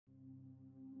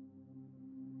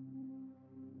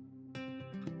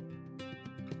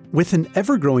With an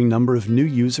ever-growing number of new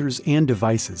users and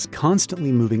devices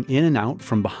constantly moving in and out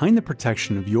from behind the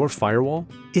protection of your firewall,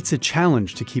 it's a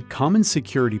challenge to keep common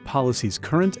security policies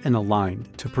current and aligned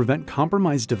to prevent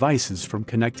compromised devices from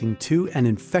connecting to and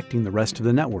infecting the rest of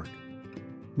the network.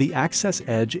 The access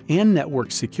edge and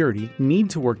network security need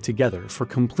to work together for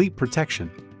complete protection.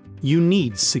 You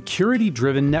need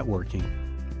security-driven networking.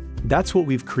 That's what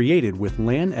we've created with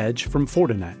LAN Edge from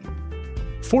Fortinet.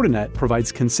 Fortinet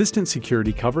provides consistent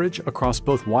security coverage across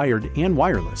both wired and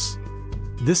wireless.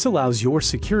 This allows your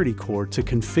security core to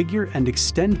configure and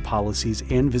extend policies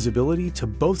and visibility to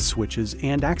both switches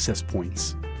and access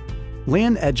points.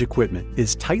 LAN Edge equipment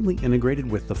is tightly integrated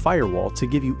with the firewall to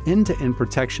give you end-to-end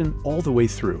protection all the way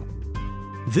through.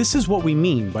 This is what we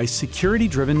mean by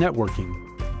security-driven networking.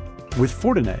 With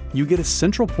Fortinet, you get a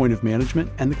central point of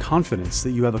management and the confidence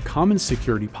that you have a common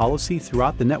security policy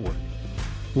throughout the network.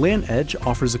 LAN Edge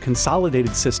offers a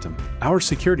consolidated system, our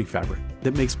security fabric,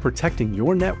 that makes protecting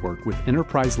your network with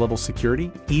enterprise-level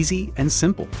security easy and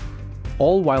simple,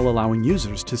 all while allowing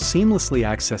users to seamlessly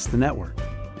access the network.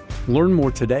 Learn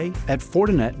more today at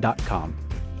Fortinet.com.